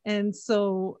 And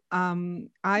so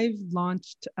I've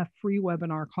launched a free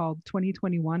webinar called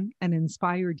 2021, An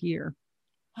Inspired Year.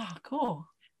 Oh, cool.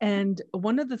 And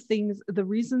one of the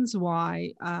reasons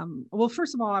why, well,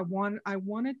 first of all, I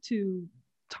wanted to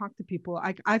talk to people.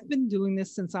 I've been doing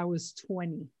this since I was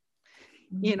 20,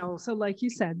 you know, so like you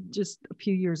said, just a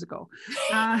few years ago.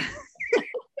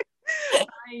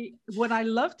 What I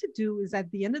love to do is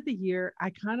at the end of the year, I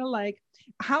kind of like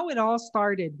how it all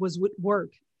started was with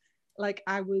work. Like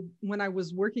when I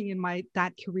was working in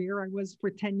that career I was for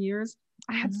 10 years,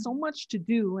 I had so much to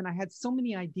do and I had so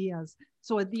many ideas.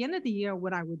 So at the end of the year,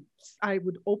 I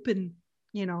would open,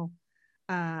 you know,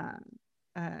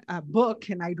 a book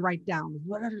and I'd write down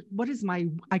what is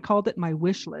I called it my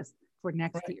wish list for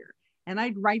next year. And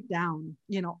I'd write down,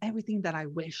 you know, everything that I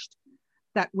wished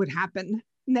that would happen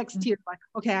next year. Like,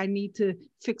 okay, I need to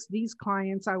fix these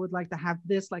clients. I would like to have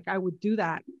this, like I would do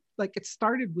that. Like it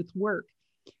started with work.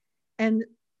 And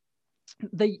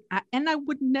I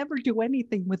would never do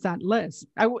anything with that list.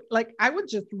 I would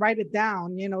just write it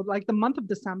down, you know, like the month of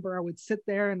December, I would sit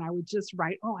there and I would just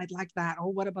write, oh, I'd like that. Oh,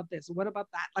 what about this? What about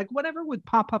that? Like whatever would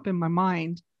pop up in my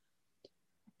mind.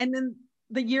 And then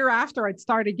the year after I'd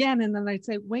start again. And then I'd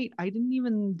say, wait, I didn't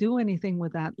even do anything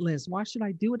with that list. Why should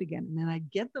I do it again? And then I'd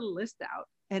get the list out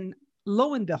and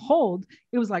lo and behold,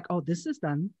 it was like, oh, this is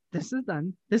done. This is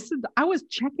done. I was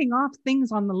checking off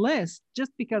things on the list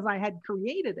just because I had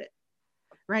created it,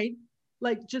 right?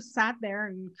 Like just sat there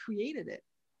and created it.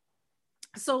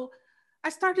 So I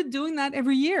started doing that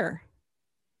every year.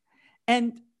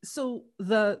 And so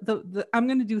I'm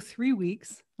going to do 3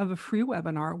 weeks of a free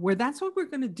webinar where that's what we're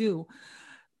going to do.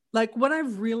 Like what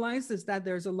I've realized is that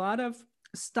there's a lot of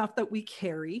stuff that we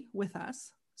carry with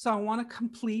us. So I want to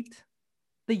complete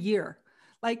the year.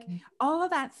 Like all of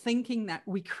that thinking that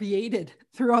we created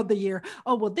throughout the year.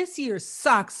 Oh, well, this year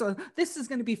sucks. So this is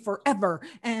going to be forever.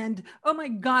 And oh my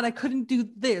God, I couldn't do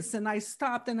this. And I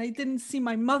stopped and I didn't see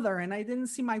my mother and I didn't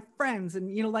see my friends.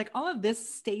 And, you know, like all of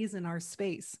this stays in our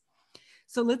space.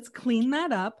 So let's clean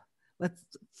that up. Let's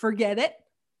forget it.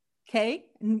 Okay.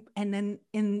 And then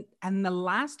in the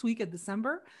last week of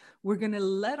December, we're going to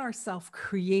let ourselves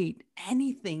create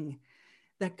anything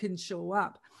that can show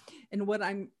up. And what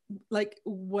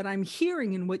I'm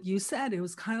hearing and what you said, it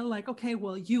was kind of like, okay,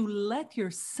 well, you let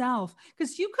yourself,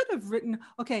 because you could have written,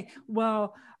 okay,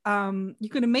 well, you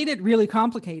could have made it really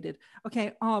complicated.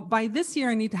 Okay, by this year,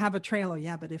 I need to have a trailer.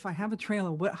 Yeah, but if I have a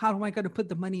trailer, how am I going to put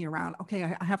the money around? Okay,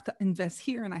 I have to invest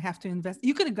here and I have to invest.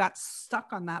 You could have got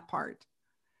stuck on that part.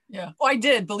 Yeah, well, I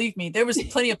did, believe me. There was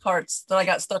plenty of parts that I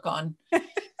got stuck on.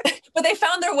 But they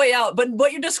found their way out. But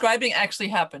what you're describing actually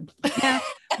happened. Yeah,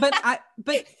 but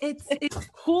it's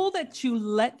cool that you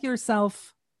let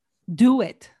yourself do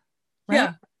it. Right?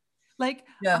 Yeah. Like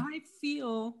yeah. I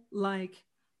feel like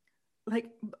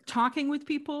talking with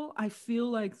people, I feel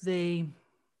like they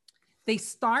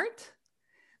start,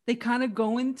 they kind of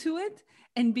go into it,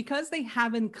 And because they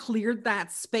haven't cleared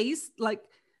that space, like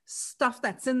stuff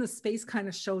that's in the space kind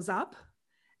of shows up.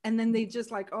 And then they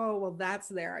just like, oh, well, that's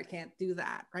there. I can't do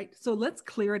that. Right. So let's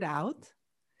clear it out.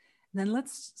 Then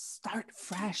let's start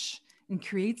fresh and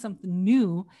create something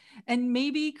new, and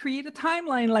maybe create a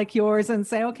timeline like yours and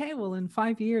say, okay, well, in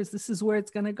 5 years, this is where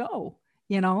it's going to go.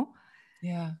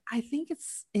 Yeah. I think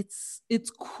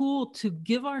it's cool to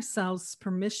give ourselves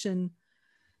permission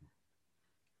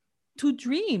to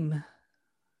dream.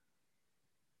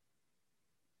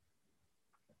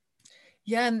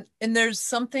 Yeah. And there's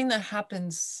something that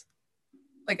happens,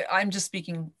 like, I'm just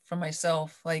speaking for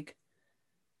myself. Like,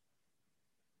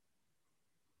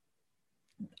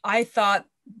 I thought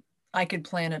I could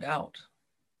plan it out.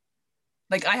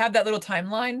 Like, I have that little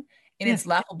timeline, and it's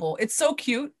laughable. It's so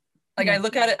cute. Like, I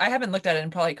look at it, I haven't looked at it in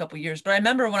probably a couple of years, but I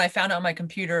remember when I found out on my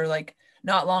computer, like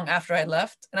not long after I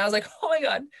left, and I was like, oh my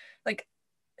God, like,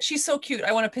 she's so cute.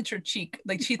 I want to pinch her cheek.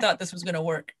 Like, she thought this was going to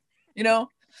work,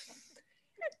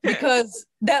 because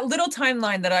that little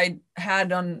timeline that I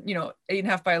had on,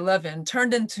 8.5 by 11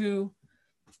 turned into,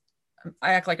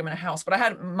 I act like I'm in a house, but I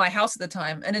had my house at the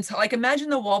time. And it's like, imagine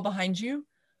the wall behind you,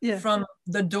 from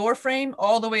the door frame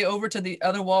all the way over to the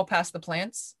other wall past the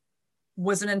plants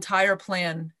was an entire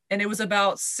plan. And it was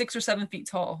about 6 or 7 feet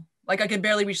tall. Like, I could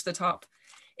barely reach the top,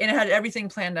 and it had everything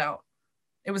planned out.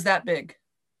 It was that big.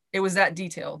 It was that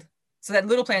detailed. So that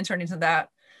little plan turned into that,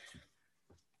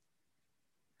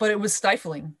 but it was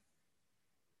stifling.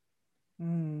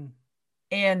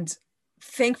 And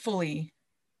thankfully,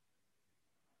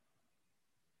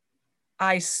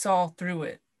 I saw through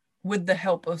it with the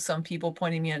help of some people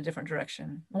pointing me in a different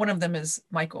direction. One of them is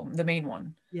Michael, the main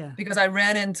one. Yeah. Because I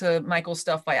ran into Michael's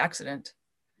stuff by accident.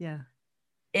 Yeah.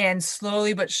 And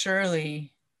slowly but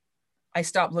surely, I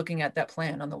stopped looking at that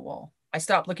plan on the wall. I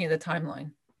stopped looking at the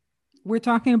timeline. We're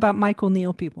talking about Michael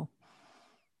Neill, people.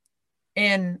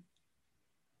 And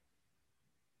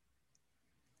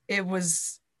it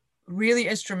was really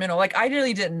instrumental. Like, I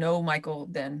really didn't know Michael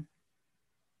then.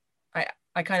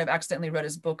 I kind of accidentally read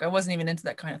his book. I wasn't even into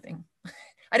that kind of thing.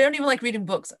 I don't even like reading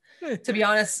books. To be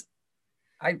honest,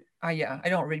 I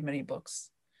don't read many books.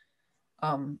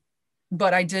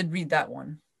 But I did read that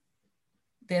one,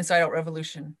 The Inside Out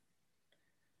Revolution.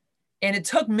 And it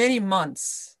took many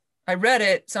months. I read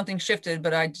it, something shifted,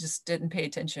 but I just didn't pay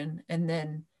attention. And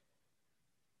then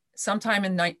sometime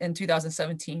in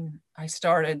 2017, I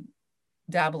started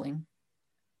dabbling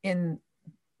in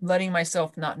letting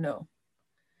myself not know.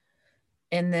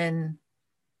 And then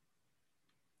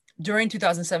during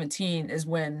 2017 is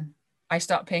when I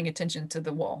stopped paying attention to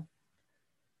the wall.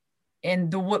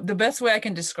 And the best way I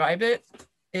can describe it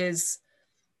is,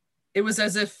 it was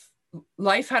as if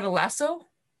life had a lasso,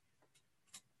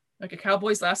 like a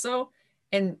cowboy's lasso,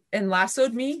 and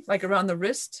lassoed me like around the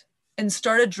wrist and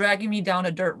started dragging me down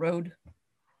a dirt road.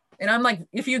 And I'm like,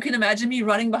 if you can imagine me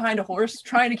running behind a horse,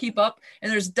 trying to keep up,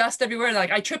 and there's dust everywhere. Like,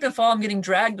 I trip and fall, I'm getting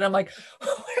dragged. And I'm like, where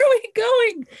are we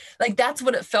going? Like, that's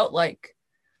what it felt like.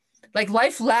 Like,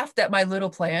 life laughed at my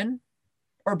little plan,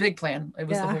 or big plan. It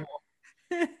was the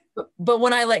whole. But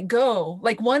when I let go,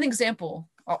 like, one example,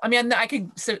 I mean, I could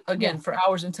sit again for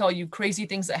hours and tell you crazy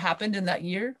things that happened in that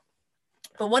year.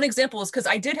 But one example is, because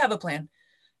I did have a plan.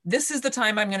 This is the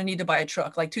time I'm going to need to buy a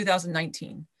truck, like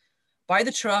 2019. Buy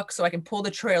the truck so I can pull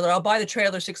the trailer. I'll buy the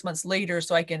trailer 6 months later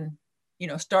so I can,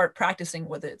 start practicing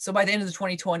with it. So by the end of the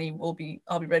 2020,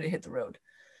 I'll be ready to hit the road.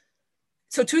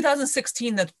 So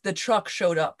 2016, the truck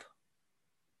showed up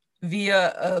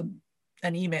via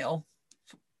an email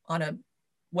on a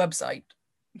website.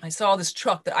 I saw this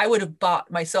truck that I would have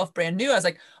bought myself brand new. I was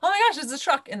like, oh my gosh, it's a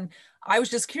truck. And I was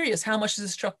just curious, how much does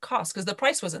this truck cost? Because the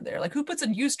price wasn't there. Like, who puts a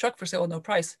used truck for sale with no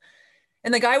price?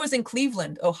 And the guy was in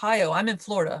Cleveland, Ohio. I'm in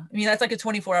Florida. I mean, that's like a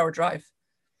 24-hour drive.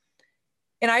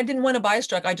 And I didn't want to buy his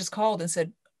truck. I just called and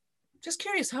said, just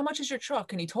curious, how much is your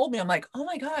truck? And he told me. I'm like, oh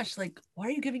my gosh, like, why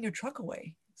are you giving your truck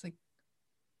away? It's like,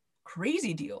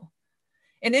 crazy deal.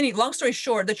 And long story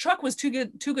short, the truck was too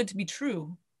good to be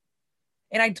true.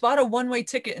 And I bought a one-way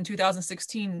ticket in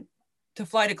 2016 to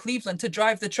fly to Cleveland to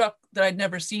drive the truck that I'd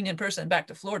never seen in person back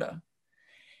to Florida.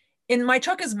 And my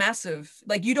truck is massive.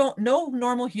 Like, no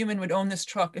normal human would own this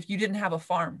truck if you didn't have a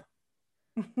farm.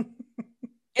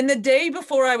 And the day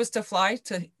before I was to fly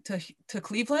to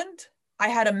Cleveland, I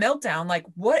had a meltdown. Like,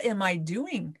 what am I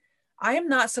doing? I am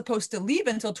not supposed to leave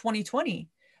until 2020.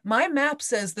 My map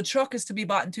says the truck is to be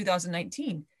bought in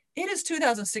 2019. It is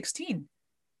 2016.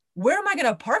 Where am I going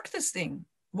to park this thing?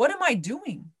 What am I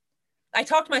doing? I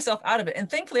talked myself out of it. And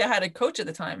thankfully I had a coach at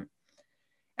the time.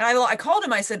 And I called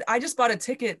him. I said, I just bought a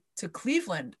ticket to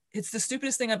Cleveland. It's the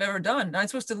stupidest thing I've ever done. I'm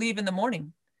supposed to leave in the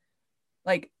morning.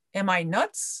 Like, am I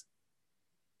nuts?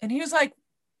 And he was like,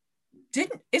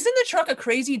 isn't the truck a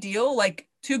crazy deal? Like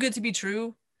too good to be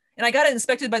true? And I got it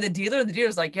inspected by the dealer. And the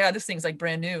dealer's like, yeah, this thing's like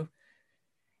brand new.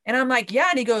 And I'm like, yeah.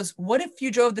 And he goes, what if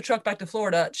you drove the truck back to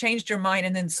Florida, changed your mind,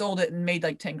 and then sold it and made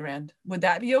like 10 grand? Would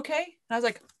that be okay? And I was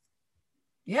like,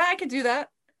 yeah, I could do that.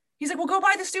 He's like, well, go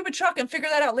buy the stupid truck and figure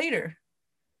that out later.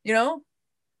 You know,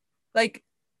 like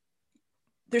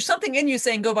there's something in you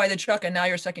saying, go buy the truck. And now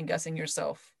you're second guessing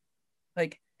yourself.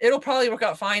 Like it'll probably work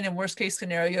out fine in worst case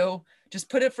scenario. Just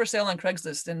put it for sale on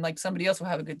Craigslist and like somebody else will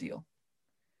have a good deal.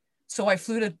 So I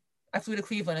flew to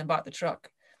Cleveland and bought the truck.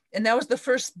 And that was the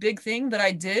first big thing that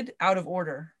I did out of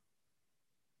order.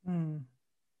 And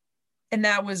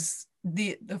that was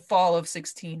the fall of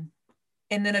 16.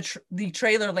 And then the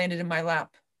trailer landed in my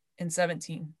lap in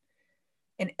 17.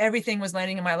 And everything was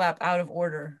landing in my lap out of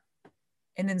order.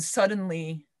 And then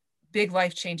suddenly big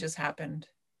life changes happened.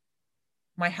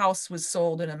 My house was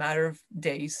sold in a matter of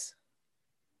days.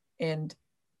 And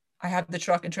I have the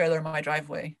truck and trailer in my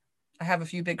driveway. I have a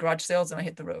few big garage sales and I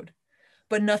hit the road.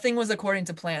 But nothing was according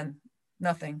to plan.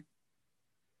 Nothing.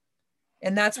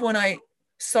 And that's when I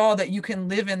saw that you can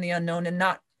live in the unknown and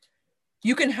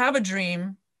you can have a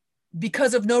dream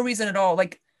because of no reason at all.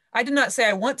 Like I did not say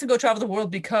I want to go travel the world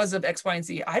because of X, Y, and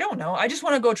Z. I don't know. I just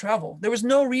want to go travel. There was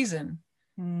no reason.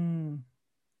 And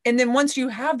then once you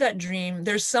have that dream,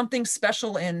 there's something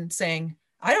special in saying,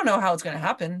 I don't know how it's going to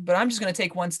happen, but I'm just going to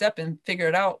take one step and figure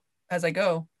it out as I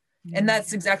go. And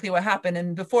that's exactly what happened.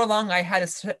 And before long, I had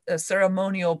a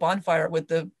ceremonial bonfire with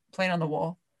the plane on the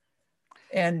wall.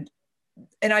 And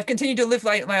I've continued to live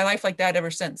my life like that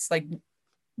ever since, like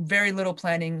very little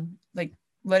planning, like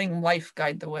letting life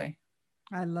guide the way.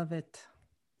 I love it.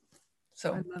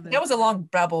 So that was a long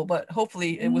babble, but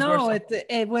hopefully it was worth it.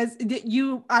 It was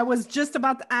I was just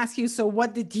about to ask you, so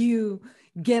what did you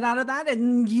get out of that?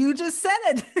 And you just said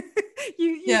it.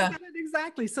 you said it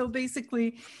exactly. So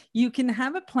basically you can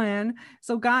have a plan.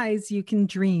 So guys, you can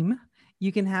dream,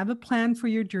 you can have a plan for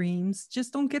your dreams.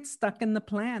 Just don't get stuck in the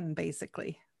plan,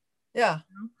 basically. Yeah.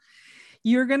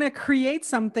 You're going to create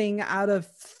something out of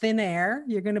thin air.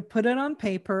 You're going to put it on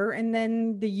paper, and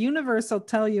then the universe will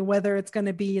tell you whether it's going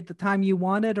to be at the time you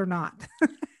want it or not.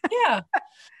 Yeah.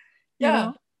 You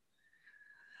know?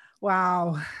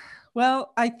 Wow.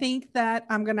 Well, I think that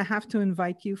I'm going to have to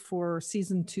invite you for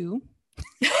season 2.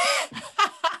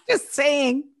 Just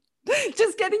saying,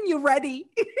 just getting you ready.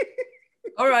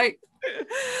 All right.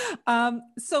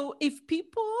 So if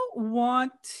people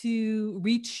want to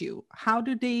reach you, how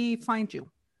do they find you?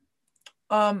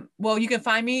 Well, you can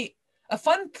find me. A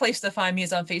fun place to find me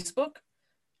is on Facebook.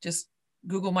 Just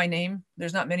Google my name.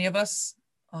 There's not many of us.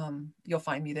 You'll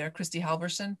find me there, Christy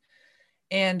Halverson.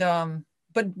 And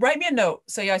but write me a note.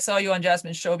 Say I saw you on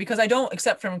Jasmine's show, because I don't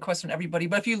accept friend requests from everybody.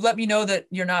 But if you let me know that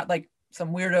you're not like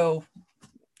some weirdo,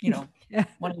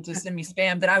 wanting to send me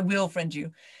spam, then I will friend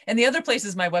you. And the other place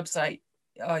is my website,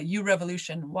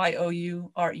 YouRevolution,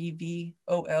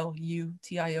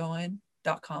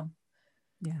 YouRevolution.com.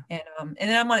 Yeah. And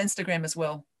then I'm on Instagram as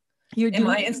well. You're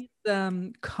doing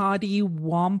Cody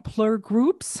Wampler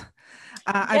groups.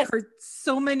 Yes. I've heard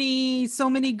so many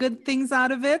good things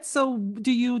out of it. So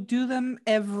do you do them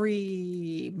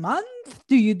every month?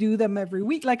 Do you do them every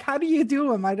week? Like, how do you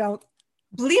do them? I don't.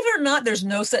 Believe it or not, there's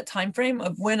no set time frame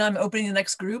of when I'm opening the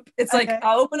next group. It's like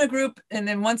I'll open a group, and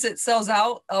then once it sells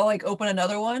out, I'll like open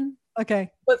another one.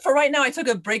 Okay. But for right now, I took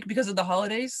a break because of the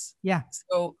holidays. Yeah.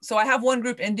 So I have one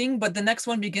group ending, but the next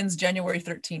one begins January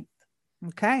 13th.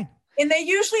 Okay. And they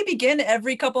usually begin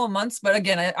every couple of months, but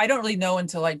again, I don't really know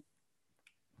until I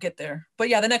get there. But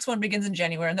yeah, the next one begins in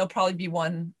January, and there'll probably be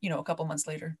one, a couple months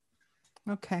later.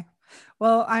 Okay.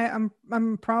 Well, I'm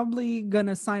probably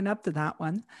gonna sign up to that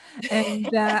one, and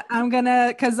I'm gonna,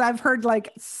 because I've heard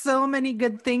like so many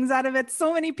good things out of it.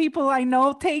 So many people I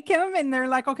know take him, and they're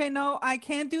like, okay, no, I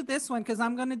can't do this one because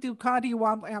I'm gonna do Cody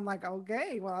wobbling. I'm like,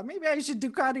 okay, well, maybe I should do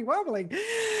Cody wobbling.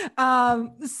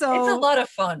 So it's a lot of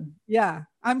fun. Yeah,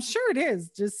 I'm sure it is.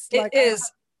 Just it is,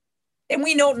 and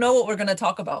we don't know what we're gonna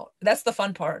talk about. That's the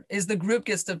fun part. Is the group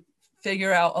gets to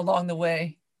figure out along the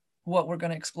way what we're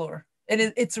gonna explore.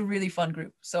 It's a really fun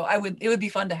group. So it would be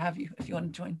fun to have you if you want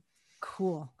to join.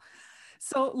 Cool.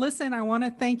 So listen, I want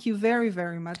to thank you very,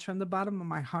 very much from the bottom of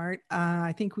my heart.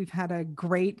 I think we've had a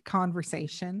great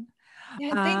conversation.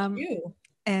 Yeah, thank you.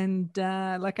 And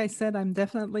like I said, I'm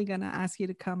definitely going to ask you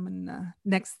to come in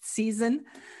next season.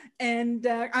 And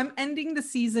I'm ending the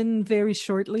season very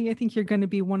shortly. I think you're going to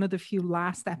be one of the few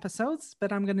last episodes,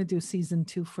 but I'm going to do season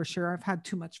 2 for sure. I've had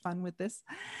too much fun with this.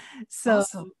 So.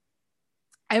 Awesome.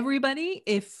 Everybody,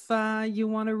 if you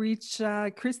want to reach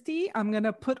Christy, I'm going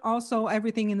to put also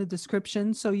everything in the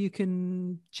description so you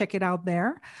can check it out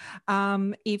there.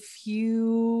 If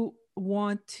you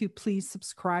want to please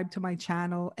subscribe to my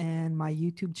channel and my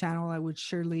YouTube channel, I would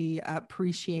surely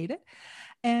appreciate it.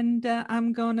 And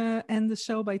I'm going to end the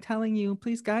show by telling you,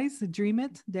 please, guys, dream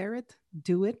it, dare it,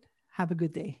 do it. Have a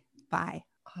good day. Bye.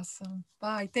 Awesome.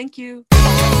 Bye. Thank you.